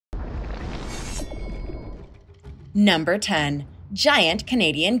Number 10. Giant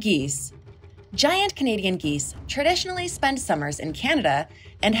Canadian geese. Giant Canadian geese traditionally spend summers in Canada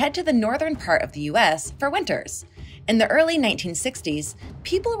and head to the northern part of the US for winters. In the early 1960s,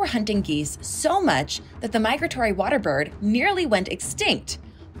 people were hunting geese so much that the migratory water bird nearly went extinct.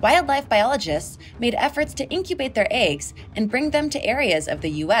 Wildlife biologists made efforts to incubate their eggs and bring them to areas of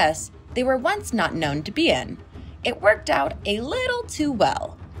the US they were once not known to be in. It worked out a little too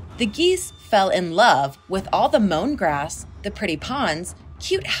well. The geese fell in love with all the mown grass, the pretty ponds,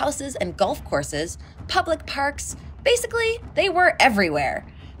 cute houses and golf courses, public parks. Basically, they were everywhere.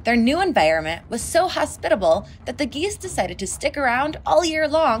 Their new environment was so hospitable that the geese decided to stick around all year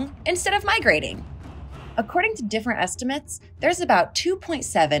long instead of migrating. According to different estimates, there's about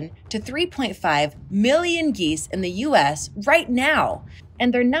 2.7 to 3.5 million geese in the US right now,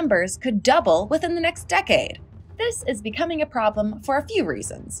 and their numbers could double within the next decade. This is becoming a problem for a few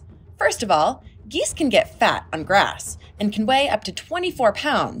reasons. First of all, geese can get fat on grass and can weigh up to 24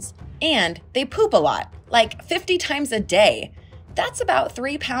 pounds, and they poop a lot, like 50 times a day. That's about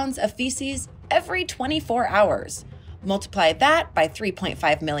 3 pounds of feces every 24 hours. Multiply that by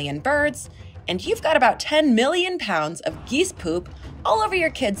 3.5 million birds, and you've got about 10 million pounds of geese poop all over your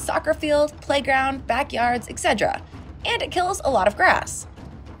kids' soccer field, playground, backyards, etc. And it kills a lot of grass.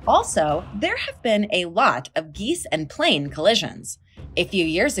 Also, there have been a lot of geese and plane collisions. A few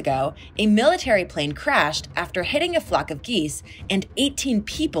years ago, a military plane crashed after hitting a flock of geese, and 18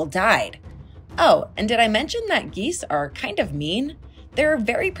 people died. Oh, and did I mention that geese are kind of mean? They're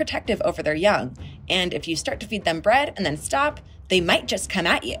very protective over their young, and if you start to feed them bread and then stop, they might just come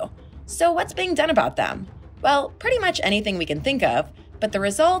at you. So what's being done about them? Well, pretty much anything we can think of, but the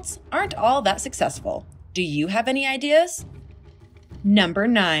results aren't all that successful. Do you have any ideas? Number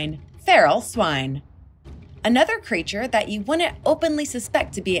 9. Feral swine. Another creature that you wouldn't openly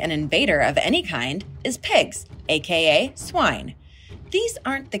suspect to be an invader of any kind is pigs, aka swine. These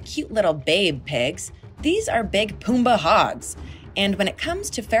aren't the cute little babe pigs, these are big Pumbaa hogs. And when it comes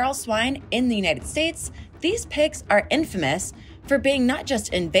to feral swine in the United States, these pigs are infamous for being not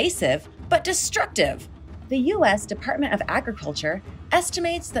just invasive, but destructive. The U.S. Department of Agriculture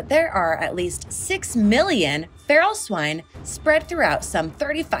estimates that there are at least 6 million feral swine spread throughout some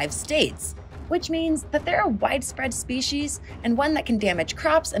 35 states, which means that they're a widespread species and one that can damage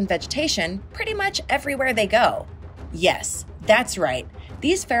crops and vegetation pretty much everywhere they go. Yes, that's right.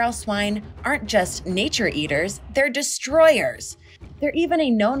 These feral swine aren't just nature eaters, they're destroyers. They're even a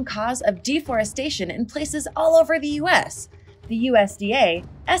known cause of deforestation in places all over the U.S. The USDA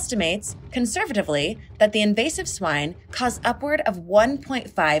estimates, conservatively, that the invasive swine cause upward of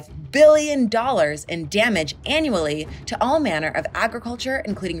 $1.5 billion in damage annually to all manner of agriculture,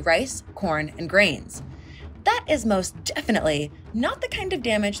 including rice, corn, and grains. That is most definitely not the kind of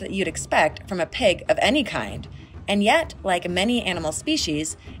damage that you'd expect from a pig of any kind. And yet, like many animal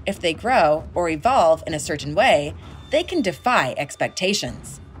species, if they grow or evolve in a certain way, they can defy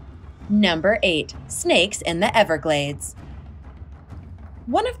expectations. Number 8. Snakes in the Everglades.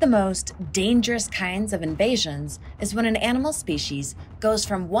 One of the most dangerous kinds of invasions is when an animal species goes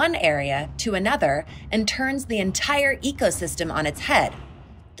from one area to another and turns the entire ecosystem on its head.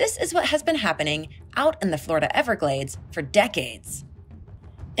 This is what has been happening out in the Florida Everglades for decades.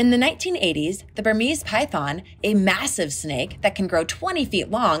 In the 1980s, the Burmese python, a massive snake that can grow 20 feet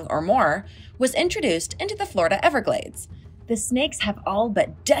long or more, was introduced into the Florida Everglades. The snakes have all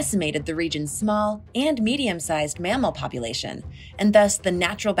but decimated the region's small and medium-sized mammal population, and thus the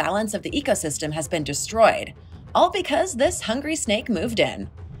natural balance of the ecosystem has been destroyed, all because this hungry snake moved in.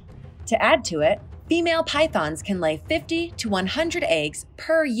 To add to it, female pythons can lay 50 to 100 eggs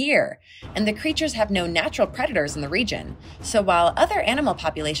per year, and the creatures have no natural predators in the region, so while other animal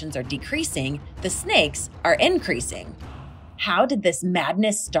populations are decreasing, the snakes are increasing. How did this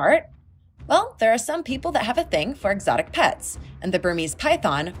madness start? Well, there are some people that have a thing for exotic pets, and the Burmese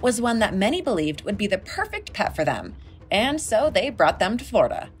python was one that many believed would be the perfect pet for them, and so they brought them to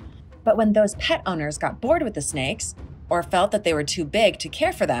Florida. But when those pet owners got bored with the snakes, or felt that they were too big to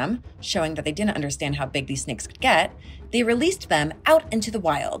care for them, showing that they didn't understand how big these snakes could get, they released them out into the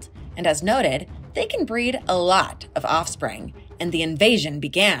wild, and as noted, they can breed a lot of offspring, and the invasion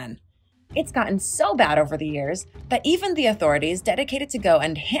began. It's gotten so bad over the years that even the authorities dedicated to go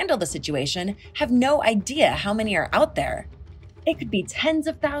and handle the situation have no idea how many are out there. It could be tens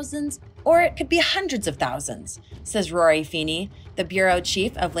of thousands, or it could be hundreds of thousands, says Rory Feeney, the Bureau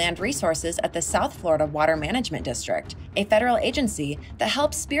Chief of Land Resources at the South Florida Water Management District, a federal agency that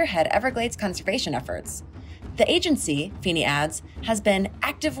helps spearhead Everglades conservation efforts. The agency, Feeney adds, has been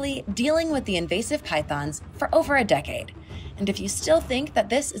actively dealing with the invasive pythons for over a decade. And if you still think that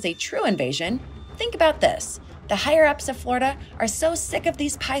this is a true invasion, think about this. The higher-ups of Florida are so sick of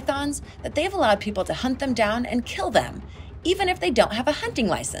these pythons that they've allowed people to hunt them down and kill them, even if they don't have a hunting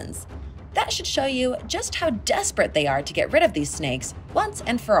license. That should show you just how desperate they are to get rid of these snakes once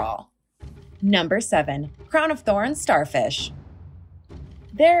and for all. Number 7. Crown of thorns starfish.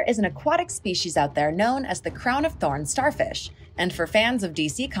 There is an aquatic species out there known as the crown of thorns starfish, and for fans of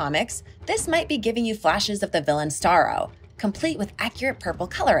DC Comics, this might be giving you flashes of the villain Starro, complete with accurate purple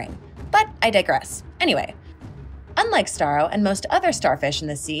coloring. But I digress. Anyway, unlike Starro and most other starfish in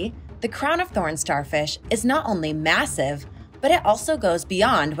the sea, the crown of thorns starfish is not only massive, but it also goes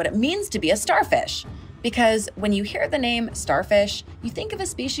beyond what it means to be a starfish. Because when you hear the name starfish, you think of a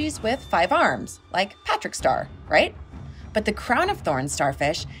species with 5 arms, like Patrick Star, right? But the crown of thorns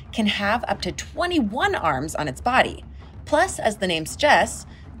starfish can have up to 21 arms on its body. Plus, as the name suggests,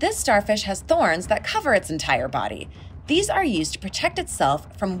 this starfish has thorns that cover its entire body. These are used to protect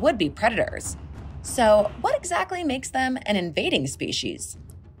itself from would-be predators. So, what exactly makes them an invading species?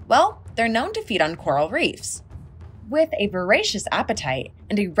 Well, they're known to feed on coral reefs. With a voracious appetite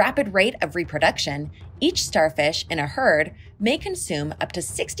and a rapid rate of reproduction, each starfish in a herd may consume up to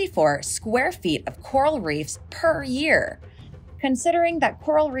 64 square feet of coral reefs per year. Considering that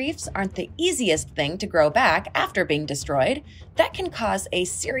coral reefs aren't the easiest thing to grow back after being destroyed, that can cause a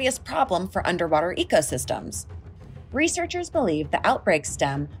serious problem for underwater ecosystems. Researchers believe the outbreaks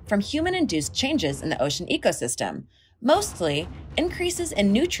stem from human-induced changes in the ocean ecosystem, mostly increases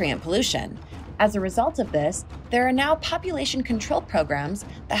in nutrient pollution. As a result of this, there are now population control programs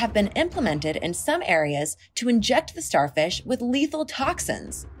that have been implemented in some areas to inject the starfish with lethal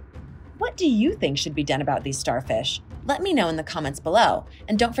toxins. What do you think should be done about these starfish? Let me know in the comments below,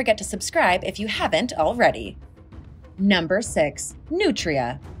 and don't forget to subscribe if you haven't already. Number 6.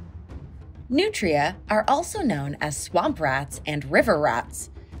 Nutria. Nutria are also known as swamp rats and river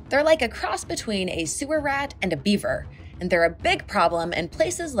rats. They're like a cross between a sewer rat and a beaver, and they're a big problem in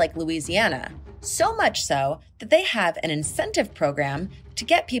places like Louisiana. So much so that they have an incentive program to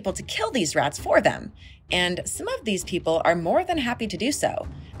get people to kill these rats for them. And some of these people are more than happy to do so,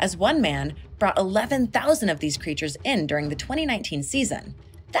 as one man brought 11,000 of these creatures in during the 2019 season.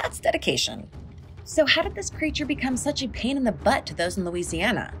 That's dedication. So how did this creature become such a pain in the butt to those in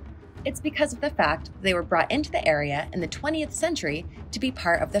Louisiana? It's because of the fact they were brought into the area in the 20th century to be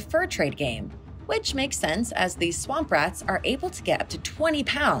part of the fur trade game, which makes sense as these swamp rats are able to get up to 20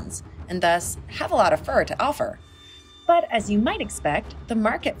 pounds and thus have a lot of fur to offer. But as you might expect, the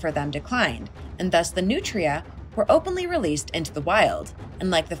market for them declined, and thus the nutria were openly released into the wild. And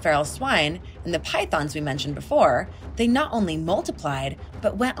like the feral swine and the pythons we mentioned before, they not only multiplied,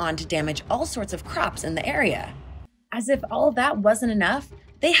 but went on to damage all sorts of crops in the area. As if all that wasn't enough,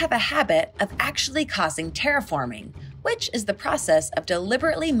 they have a habit of actually causing terraforming, which is the process of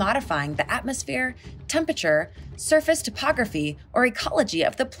deliberately modifying the atmosphere, temperature, surface topography, or ecology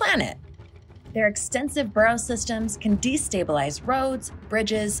of the planet. Their extensive burrow systems can destabilize roads,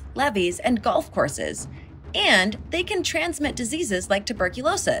 bridges, levees, and golf courses, and they can transmit diseases like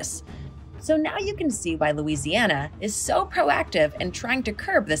tuberculosis. So now you can see why Louisiana is so proactive in trying to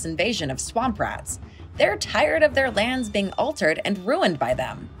curb this invasion of swamp rats. They're tired of their lands being altered and ruined by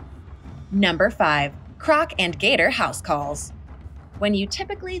them. Number 5. Croc and gator house calls. When you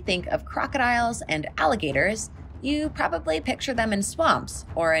typically think of crocodiles and alligators, you probably picture them in swamps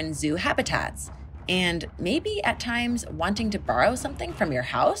or in zoo habitats, and maybe at times wanting to borrow something from your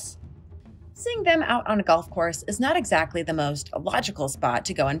house. Seeing them out on a golf course is not exactly the most logical spot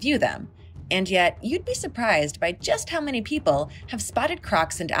to go and view them, and yet you'd be surprised by just how many people have spotted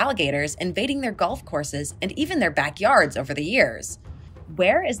crocs and alligators invading their golf courses and even their backyards over the years.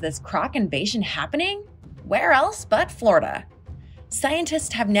 Where is this croc invasion happening? Where else but Florida?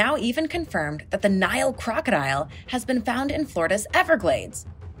 Scientists have now even confirmed that the Nile crocodile has been found in Florida's Everglades.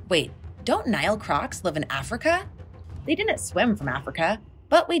 Wait, don't Nile crocs live in Africa? They didn't swim from Africa,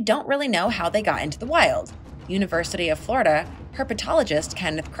 but we don't really know how they got into the wild. University of Florida herpetologist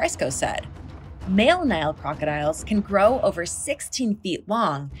Kenneth Kreisco said, "Male Nile crocodiles can grow over 16 feet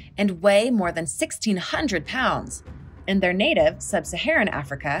long and weigh more than 1,600 pounds. In their native sub-Saharan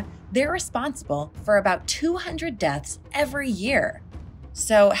Africa, they're responsible for about 200 deaths every year."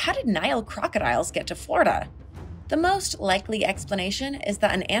 So how did Nile crocodiles get to Florida? The most likely explanation is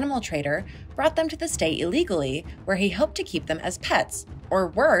that an animal trader brought them to the state illegally, where he hoped to keep them as pets, or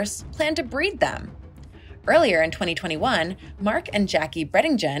worse, planned to breed them. Earlier in 2021, Mark and Jackie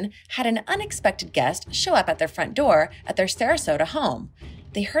Bredingen had an unexpected guest show up at their front door at their Sarasota home.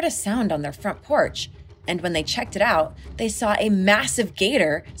 They heard a sound on their front porch, and when they checked it out, they saw a massive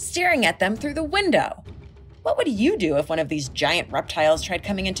gator staring at them through the window. What would you do if one of these giant reptiles tried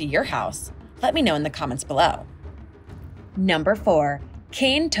coming into your house? Let me know in the comments below. Number 4.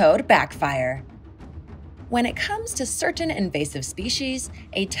 Cane toad backfire. When it comes to certain invasive species,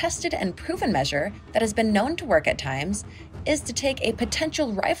 a tested and proven measure that has been known to work at times is to take a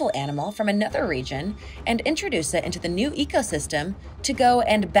potential rival animal from another region and introduce it into the new ecosystem to go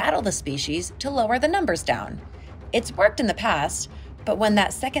and battle the species to lower the numbers down. It's worked in the past, but when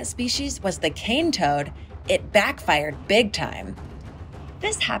that second species was the cane toad, it backfired big time.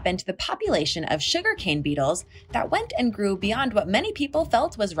 This happened to the population of sugarcane beetles that went and grew beyond what many people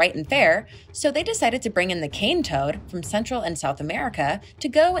felt was right and fair, so they decided to bring in the cane toad from Central and South America to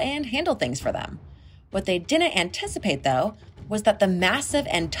go and handle things for them. What they didn't anticipate, though, was that the massive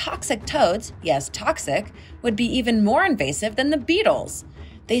and toxic toads, yes, toxic, would be even more invasive than the beetles.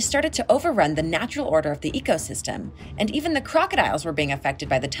 They started to overrun the natural order of the ecosystem, and even the crocodiles were being affected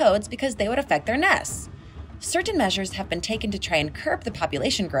by the toads because they would affect their nests. Certain measures have been taken to try and curb the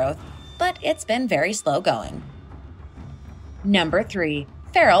population growth, but it's been very slow going. Number 3.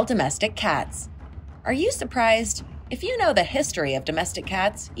 Feral domestic cats. Are you surprised? If you know the history of domestic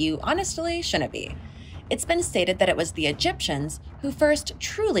cats, you honestly shouldn't be. It's been stated that it was the Egyptians who first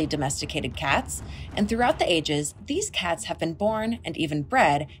truly domesticated cats, and throughout the ages, these cats have been born and even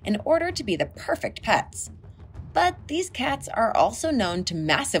bred in order to be the perfect pets. But these cats are also known to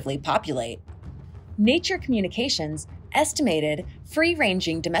massively populate. Nature Communications estimated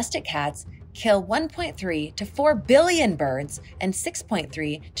free-ranging domestic cats kill 1.3 to 4 billion birds and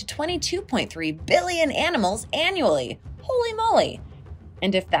 6.3 to 22.3 billion animals annually. Holy moly!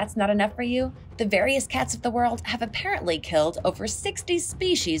 And if that's not enough for you, the various cats of the world have apparently killed over 60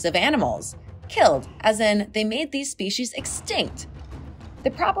 species of animals. Killed, as in they made these species extinct.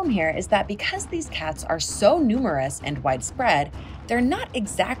 The problem here is that because these cats are so numerous and widespread, they're not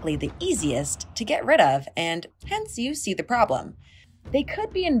exactly the easiest to get rid of, and hence you see the problem. They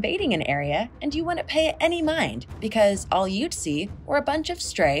could be invading an area and you wouldn't pay any mind because all you'd see were a bunch of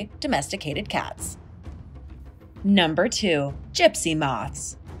stray, domesticated cats. Number 2. Gypsy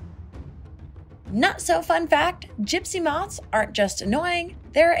moths. Not so fun fact, gypsy moths aren't just annoying,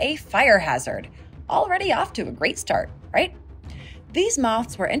 they're a fire hazard. Already off to a great start, right? These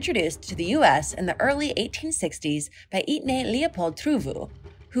moths were introduced to the US in the early 1860s by Itne Leopold Trouvé,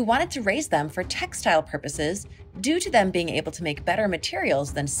 who wanted to raise them for textile purposes due to them being able to make better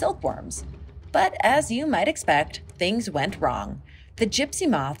materials than silkworms. But as you might expect, things went wrong. The gypsy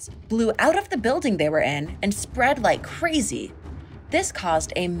moths blew out of the building they were in and spread like crazy. This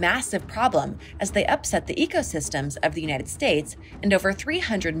caused a massive problem as they upset the ecosystems of the United States, and over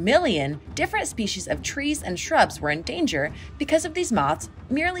 300 million different species of trees and shrubs were in danger because of these moths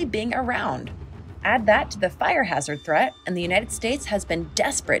merely being around. Add that to the fire hazard threat, and the United States has been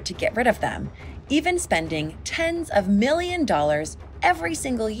desperate to get rid of them, even spending tens of millions of dollars every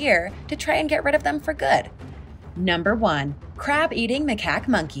single year to try and get rid of them for good. Number 1. Crab-eating macaque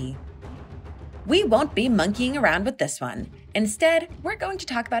monkey. We won't be monkeying around with this one. Instead, we're going to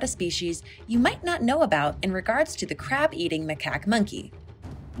talk about a species you might not know about in regards to the crab-eating macaque monkey.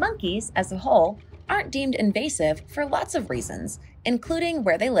 Monkeys, as a whole, aren't deemed invasive for lots of reasons, including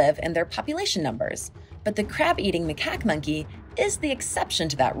where they live and their population numbers. But the crab-eating macaque monkey is the exception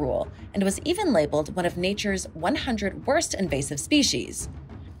to that rule and was even labeled one of nature's 100 worst invasive species.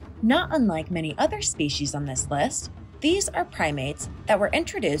 Not unlike many other species on this list, these are primates that were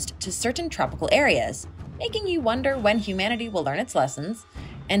introduced to certain tropical areas, making you wonder when humanity will learn its lessons,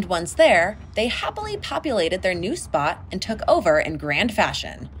 and once there, they happily populated their new spot and took over in grand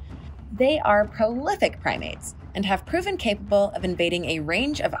fashion. They are prolific primates and have proven capable of invading a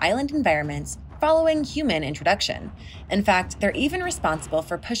range of island environments following human introduction. In fact, they're even responsible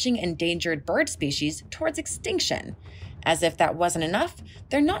for pushing endangered bird species towards extinction. As if that wasn't enough,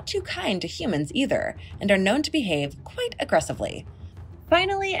 they're not too kind to humans either, and are known to behave quite aggressively.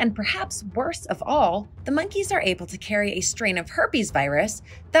 Finally, and perhaps worst of all, the monkeys are able to carry a strain of herpes virus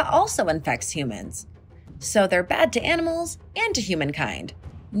that also infects humans. So they're bad to animals and to humankind.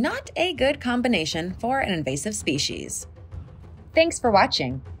 Not a good combination for an invasive species. Thanks for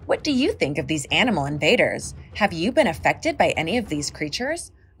watching. What do you think of these animal invaders? Have you been affected by any of these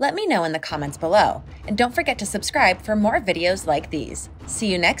creatures? Let me know in the comments below, and don't forget to subscribe for more videos like these.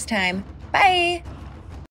 See you next time. Bye!